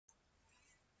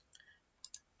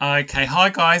Okay, hi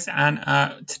guys, and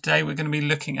today we're going to be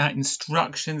looking at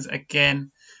instructions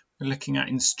again. We're looking at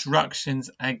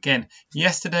instructions again.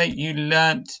 Yesterday you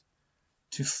learnt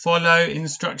to follow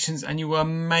instructions and you were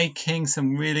making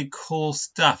some really cool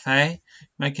stuff, eh?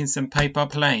 Making some paper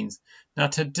planes. Now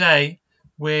today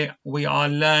we are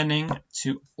learning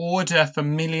to order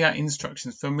familiar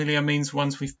instructions. Familiar means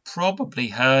ones we've probably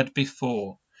heard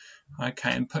before.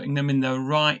 Okay, and putting them in the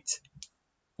right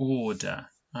order.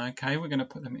 Okay, we're going to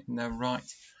put them in the right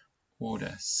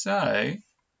order. So,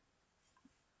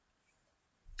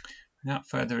 without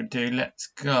further ado, let's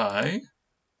go.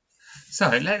 So,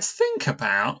 let's think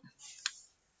about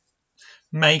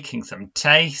making some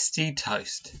tasty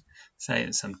toast. Say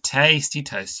it's some tasty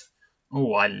toast.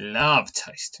 Oh, I love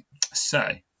toast. So,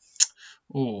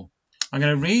 I'm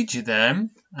going to read you them,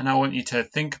 and I want you to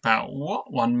think about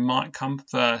what one might come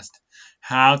first.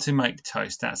 How to make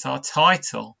toast. That's our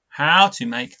title. How to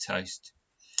make toast.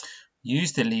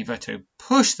 Use the lever to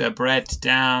push the bread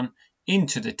down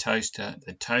into the toaster.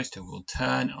 The toaster will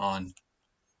turn on.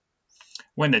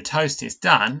 When the toast is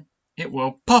done, it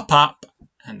will pop up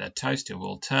and the toaster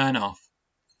will turn off.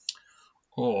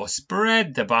 Or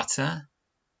spread the butter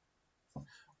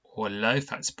or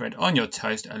low-fat spread on your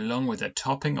toast along with a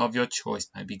topping of your choice,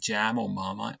 maybe jam or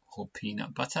Marmite or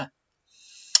peanut butter.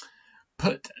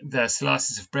 Put the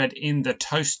slices of bread in the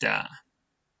toaster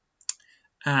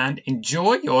and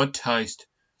enjoy your toast.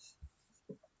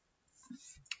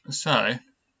 So,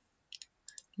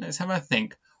 let's have a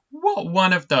think. What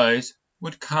one of those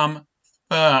would come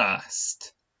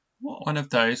first? What one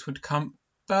of those would come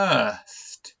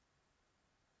first?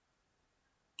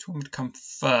 Which one would come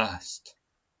first?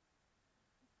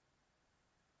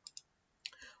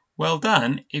 Well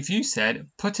done if you said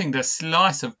putting the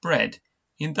slice of bread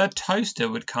in the toaster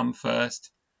would come first.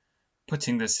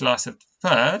 Putting the slice of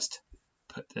first,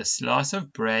 put the slice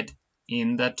of bread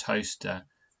in the toaster.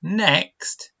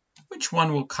 Next, which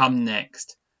one will come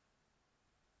next?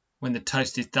 When the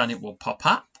toast is done, it will pop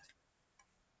up.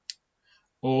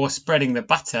 Or spreading the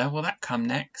butter, will that come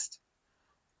next?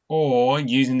 Or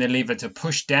using the lever to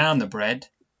push down the bread,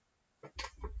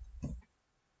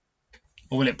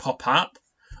 or will it pop up?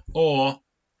 Or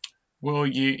will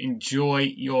you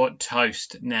enjoy your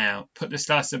toast now? Put the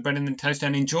slice of bread in the toaster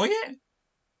and enjoy it?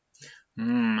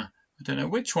 I don't know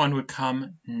which one would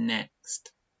come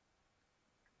next.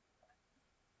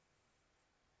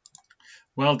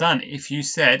 Well done if you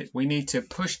said we need to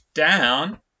push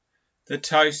down the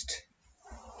toast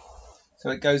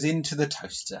so it goes into the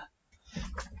toaster.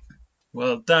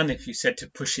 Well done if you said to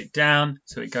push it down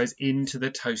so it goes into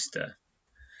the toaster.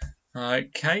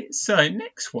 Okay, so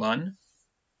next one.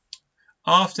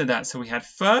 After that, so we had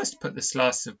first put the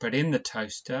slices of bread in the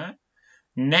toaster.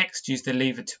 Next, use the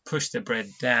lever to push the bread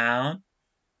down.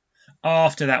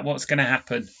 After that, what's going to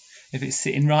happen? If it's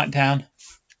sitting right down,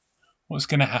 what's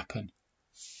going to happen?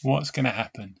 What's going to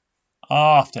happen?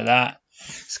 After that,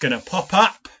 it's going to pop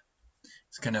up.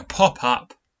 It's going to pop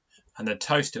up and the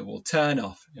toaster will turn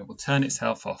off. It will turn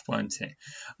itself off, won't it?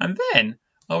 And then,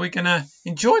 are we going to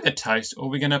enjoy the toast or are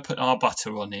we going to put our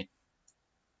butter on it?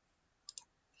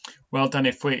 Well done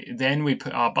if we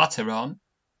put our butter on.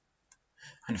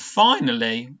 And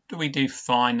finally, what do we do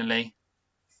finally?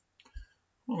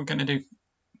 What we're going to do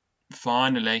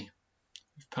finally,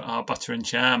 we've put our butter and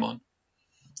jam on.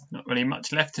 Not really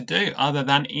much left to do other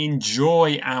than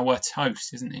enjoy our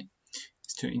toast, isn't it?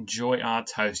 It's to enjoy our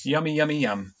toast. Yummy, yummy,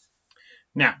 yum.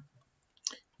 Now,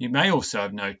 you may also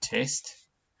have noticed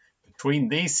between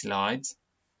these slides,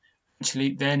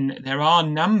 actually then there are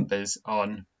numbers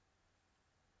on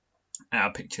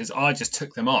our pictures. I just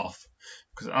took them off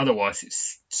because otherwise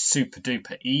it's super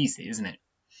duper easy, isn't it?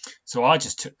 So I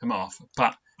just took them off,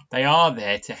 but they are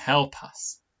there to help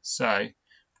us. So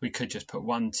we could just put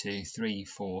 1, 2, 3,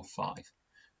 4, 5.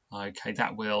 Okay,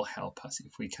 that will help us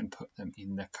if we can put them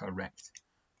in the correct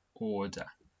order.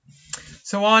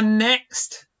 So our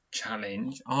next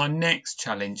challenge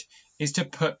is to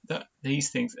put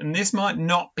these things, and this might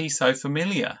not be so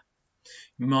familiar.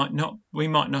 We might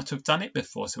not have done it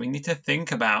before, so we need to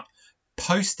think about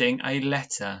posting a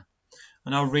letter.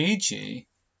 And I'll read you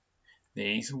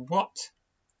these. What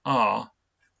are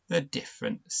the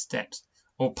different steps?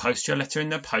 Or post your letter in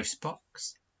the post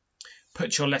box.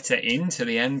 Put your letter into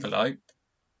the envelope.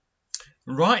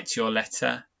 Write your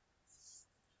letter.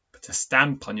 Put a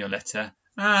stamp on your letter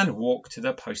and walk to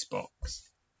the post box.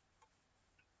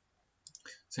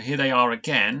 So here they are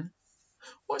again.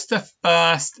 What's the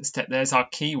first step? There's our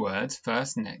keywords.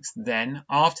 First, next, then,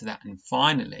 after that, and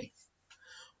finally.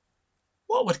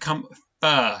 What would come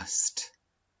first?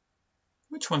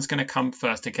 Which one's going to come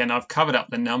first? Again, I've covered up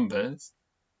the numbers.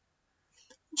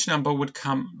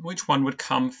 which one would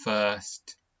come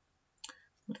first?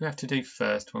 What do we have to do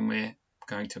first when we're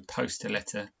going to post a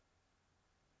letter?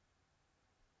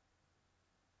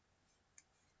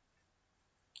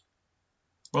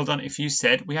 Well done if you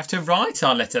said we have to write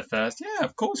our letter first. Yeah,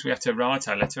 of course we have to write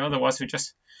our letter, otherwise we're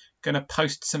just going to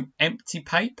post some empty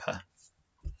paper.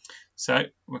 So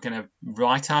we're going to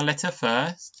write our letter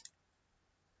first.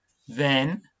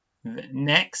 Then,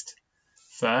 next,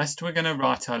 first we're going to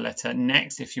write our letter.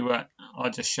 Next, if you were, I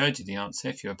just showed you the answer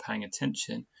if you were paying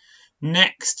attention.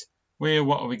 Next,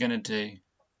 what are we going to do?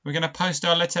 We're going to post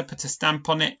our letter, put a stamp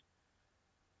on it,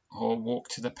 or walk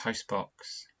to the post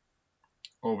box.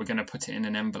 Or we're going to put it in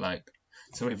an envelope.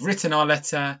 So we've written our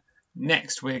letter.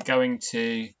 Next, we're going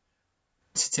to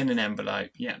put it in an envelope.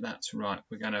 Yeah, that's right.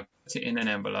 We're going to put it in an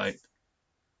envelope.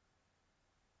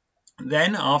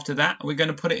 Then, after that, we're going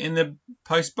to put it in the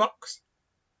post box.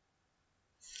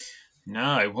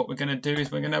 No, what we're going to do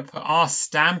is we're going to put our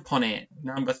stamp on it,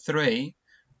 number 3.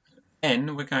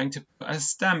 Then we're going to put a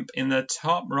stamp in the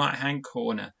top right-hand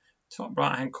corner. Top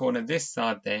right-hand corner, this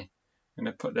side there. I'm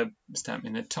going to put the stamp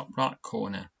in the top right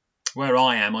corner, where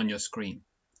I am on your screen.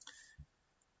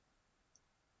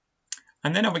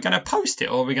 And then are we going to post it,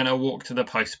 or are we going to walk to the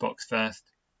post box first?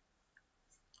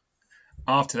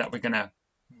 After that, we're going to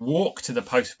walk to the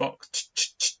post box.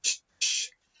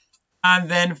 And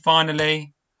then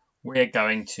finally, we're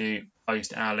going to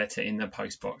post our letter in the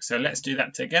post box. So let's do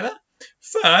that together.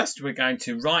 First, we're going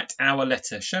to write our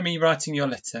letter. Show me writing your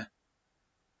letter.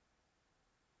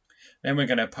 Then we're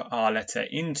going to put our letter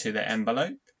into the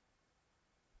envelope.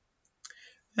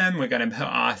 Then we're going to put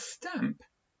our stamp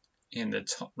in the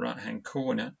top right-hand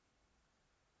corner.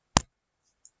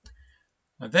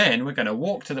 And then we're going to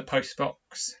walk to the post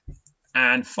box.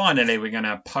 And finally, we're going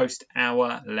to post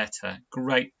our letter.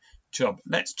 Great job.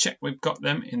 Let's check we've got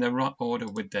them in the right order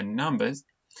with the numbers.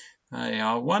 They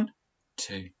are 1,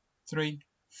 2, 3,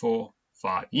 4,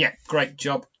 5. Yeah, great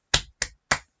job.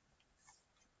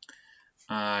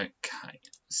 Okay,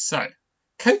 so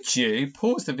could you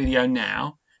pause the video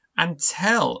now and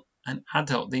tell an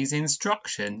adult these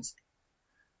instructions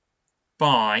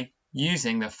by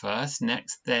using the first,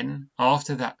 next, then,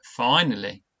 after that,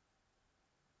 finally?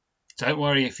 Don't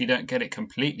worry if you don't get it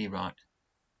completely right,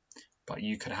 but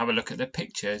you can have a look at the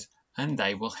pictures and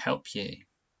they will help you.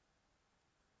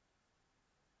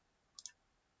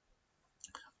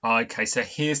 Okay, so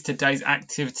here's today's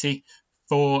activity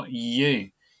for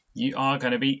you. You are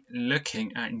going to be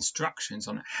looking at instructions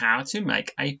on how to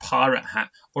make a pirate hat,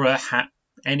 or a hat,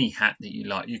 any hat that you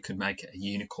like. You could make it a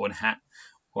unicorn hat,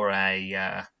 or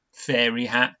a fairy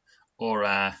hat, or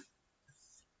a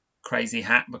crazy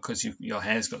hat because your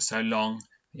hair's got so long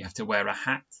you have to wear a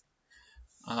hat.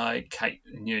 Okay,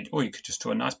 or you could just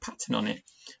draw a nice pattern on it.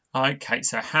 Okay,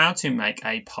 so how to make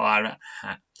a pirate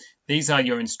hat. These are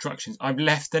your instructions. I've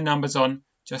left the numbers on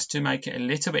just to make it a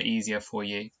little bit easier for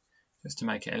you.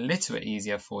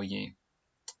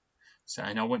 So,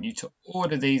 and I want you to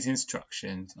order these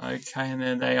instructions. Okay, and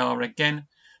then they are again.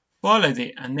 Follow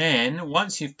the, and then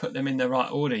once you've put them in the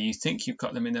right order, you think you've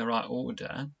got them in the right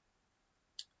order.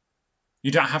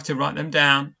 You don't have to write them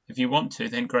down. If you want to,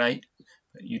 then great.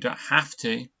 But you don't have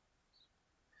to.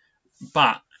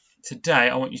 But today,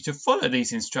 I want you to follow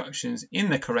these instructions in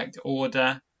the correct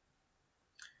order.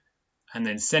 And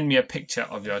then send me a picture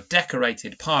of your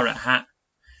decorated pirate hat.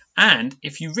 And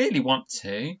if you really want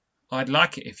to, I'd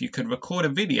like it if you could record a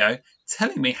video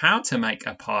telling me how to make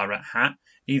a pirate hat.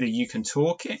 Either you can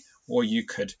talk it or you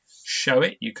could show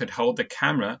it. You could hold the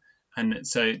camera and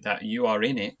so that you are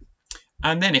in it.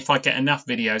 And then if I get enough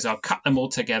videos, I'll cut them all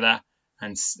together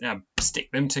and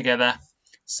stick them together.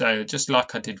 So just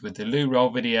like I did with the loo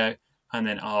roll video, and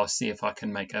then I'll see if I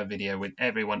can make a video with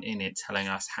everyone in it telling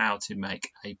us how to make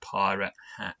a pirate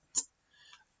hat.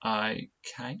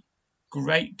 Okay.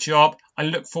 Great job. I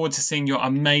look forward to seeing your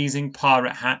amazing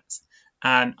pirate hats,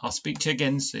 and I'll speak to you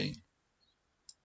again soon.